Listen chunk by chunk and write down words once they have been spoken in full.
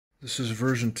This is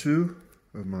version 2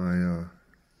 of my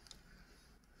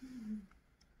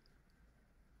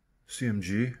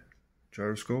CMG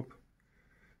gyroscope.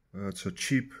 It's a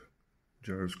cheap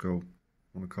gyroscope,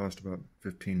 only cost about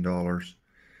 $15.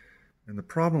 And the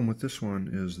problem with this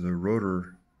one is the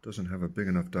rotor doesn't have a big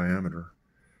enough diameter.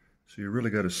 So you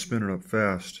really got to spin it up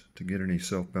fast to get any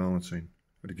self-balancing,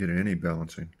 or to get any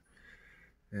balancing.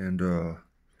 And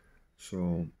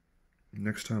so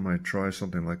next time I try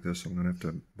something like this, I'm going to have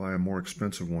to buy a more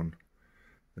expensive one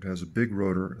that has a big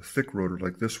rotor, a thick rotor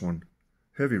like this one,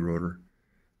 heavy rotor,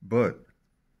 but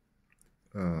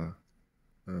a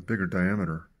bigger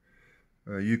diameter.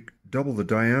 You double the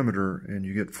diameter and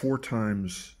you get 4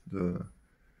 times the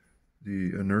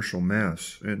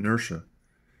inertia.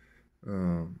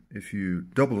 If you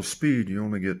double the speed, you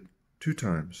only get 2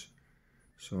 times.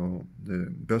 So the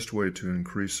best way to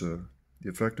increase the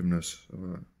effectiveness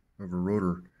of a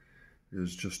rotor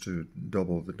is just to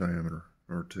double the diameter,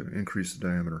 or to increase the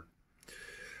diameter.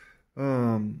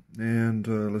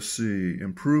 Let's see,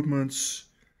 improvements.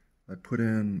 I put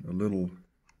in a little,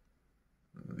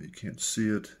 you can't see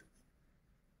it,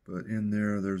 but in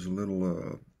there's a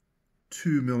little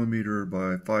 2 millimeter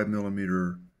by 5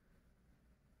 millimeter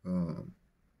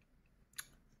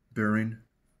bearing,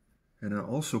 and I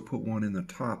also put one in the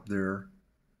top there.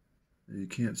 You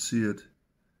can't see it,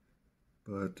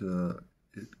 but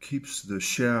it keeps the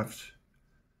shaft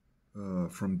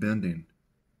from bending,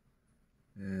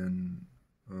 and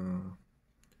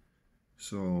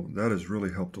so that has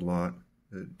really helped a lot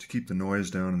to keep the noise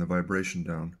down and the vibration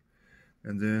down.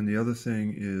 And then the other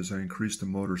thing is I increased the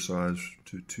motor size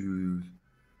to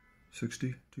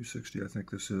 260 I think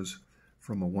this is,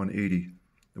 from a 180.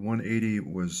 The 180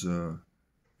 was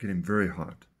getting very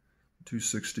hot.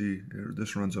 260,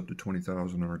 this runs up to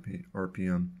 20,000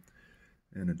 RPM,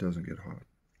 and it doesn't get hot.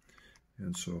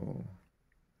 And so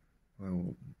I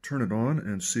will turn it on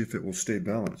and see if it will stay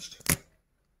balanced.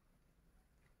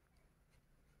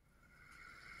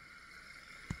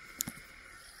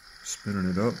 Spinning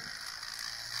it up.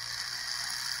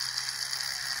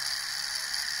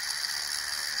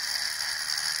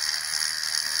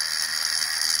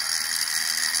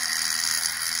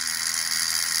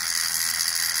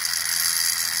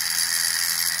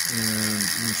 And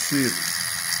you can see it's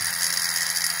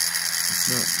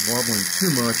not wobbling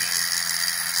too much,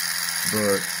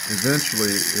 but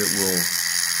eventually it will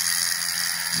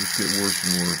just get worse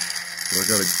and worse. So I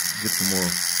got to get some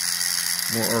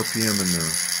more RPM in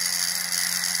there.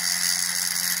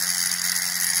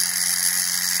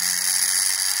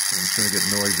 So it's going to get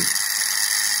noisy.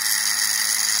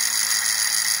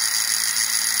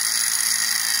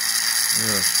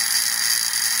 Yeah.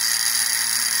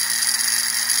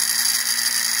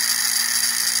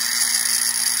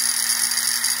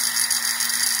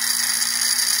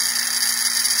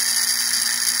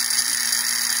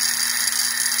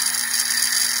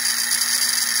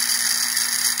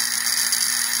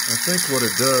 I think what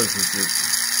it does is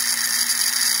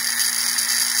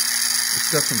it's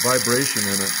got some vibration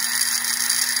in it,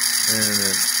 and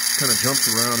it kind of jumps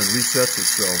around and resets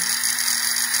itself.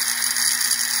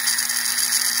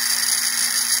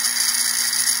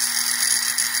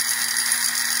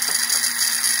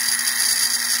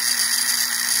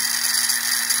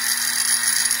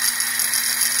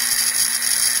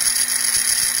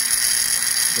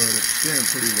 But it's doing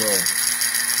pretty well.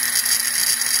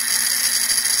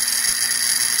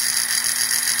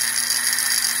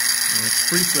 It's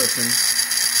precessing,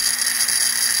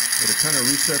 but it kind of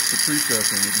resets the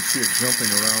precessing. You can see it jumping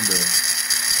around there.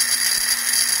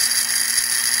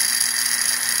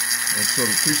 And so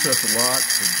it'll precess a lot,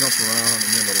 it'll jump around,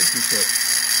 and then it'll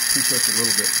precess a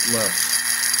little bit less.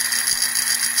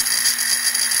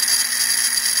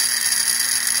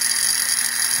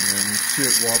 And you see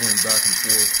it wobbling back and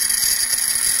forth.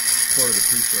 It's part of the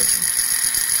precessing.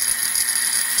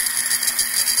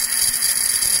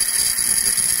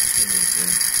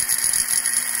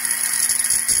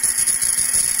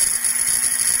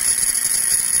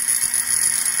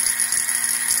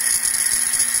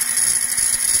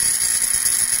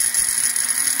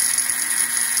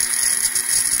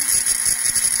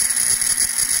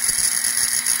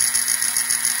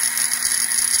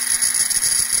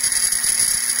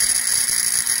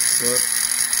 But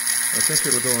I think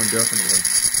it'll go indefinitely.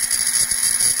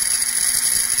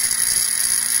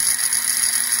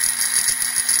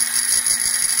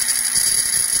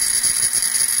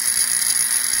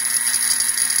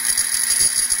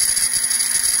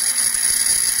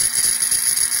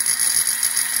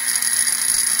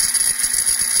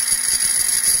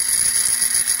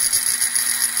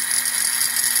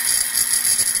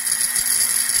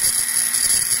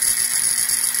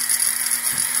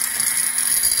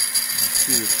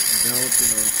 see it's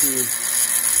balancing on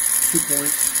two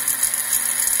points.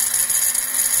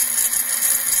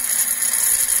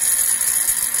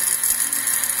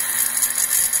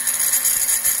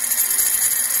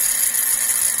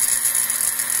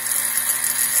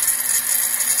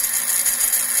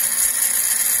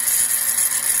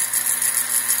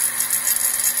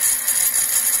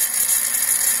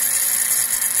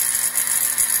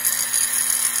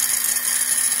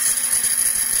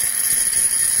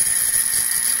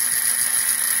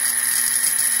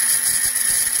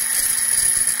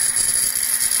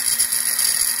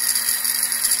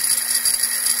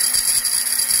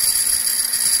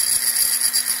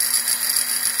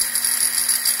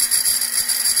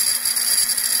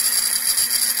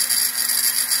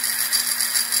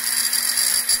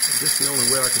 I guess the only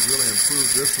way I could really improve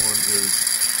this one is,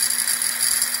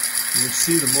 you can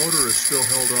see the motor is still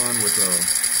held on with a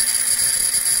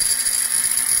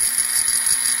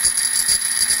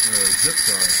zip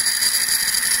tie.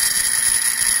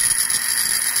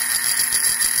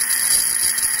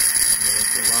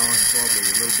 It's allowing probably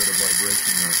a little bit of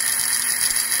vibration there.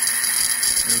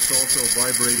 And it's also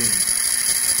vibrating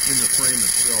in the frame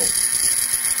itself.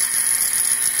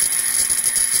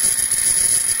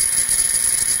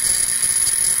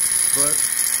 But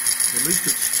at least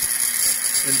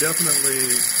it's indefinitely,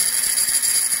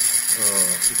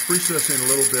 it's precessing a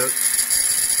little bit,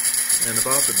 and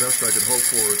about the best I could hope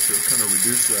for is to kind of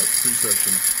reduce that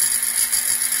precession,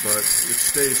 but it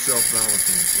stays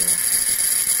self-balancing. So.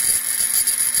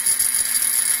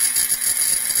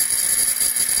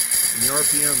 And the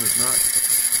RPM is not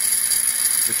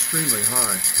extremely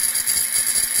high.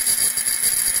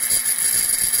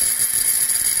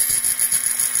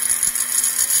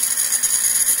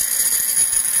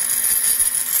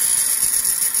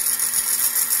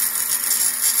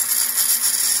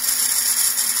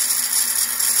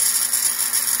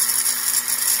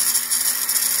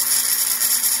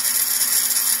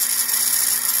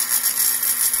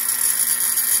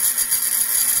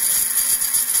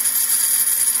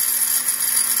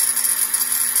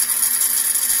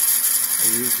 I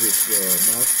use this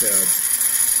mouse pad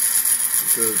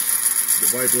because the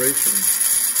vibration,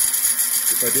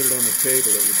 if I did it on the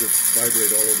table, it would just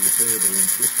vibrate all over the table and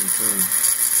twist and turn.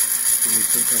 You need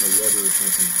some kind of rubber or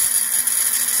something.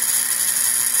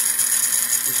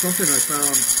 There's something I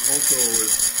found also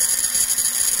is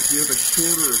if you have a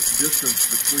shorter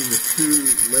distance between the two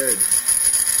legs,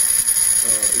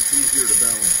 it's easier to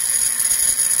balance.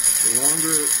 The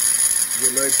longer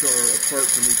the legs are apart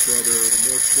from each other, the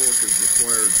more torque is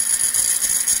required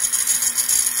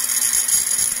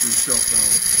to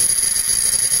self-balance.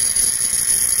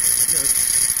 Yeah,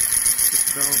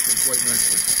 it's balancing quite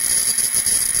nicely.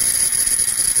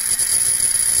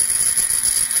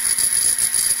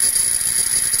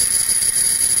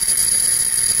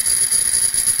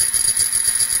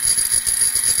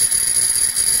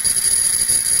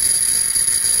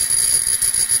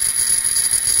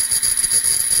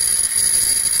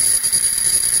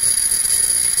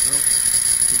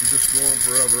 Just go on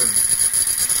forever and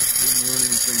didn't learn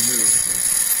anything new, so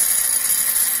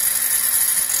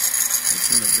I'll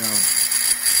turn it down.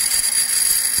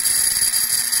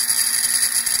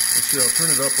 Let's see, I'll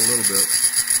turn it up a little bit,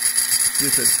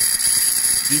 see if it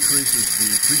decreases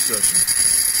the precession.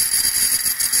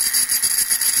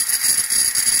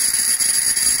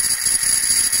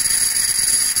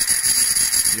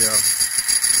 Yeah,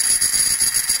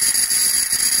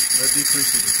 that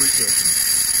decreases the precession.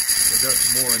 I got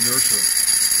more inertia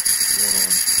going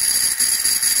on.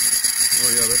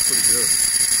 Oh yeah, that's pretty good.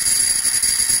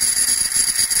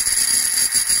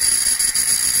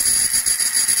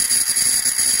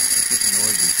 It's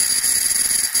noisy.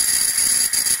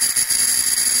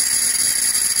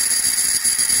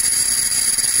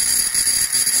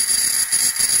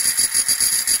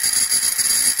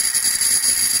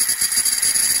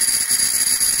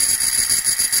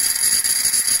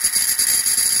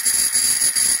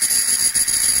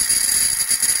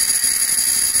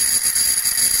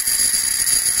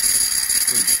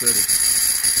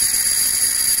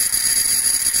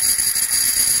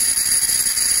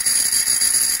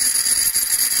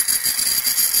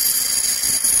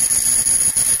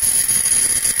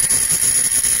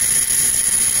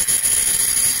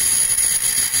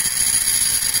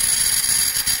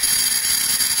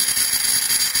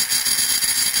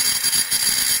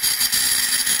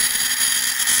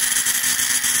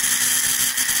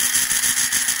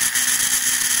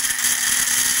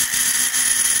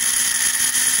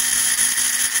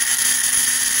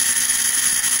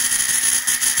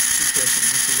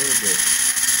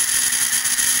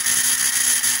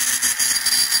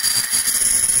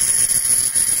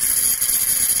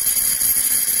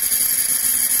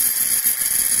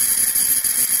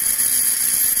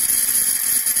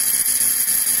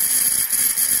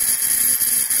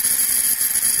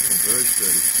 very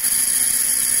steady.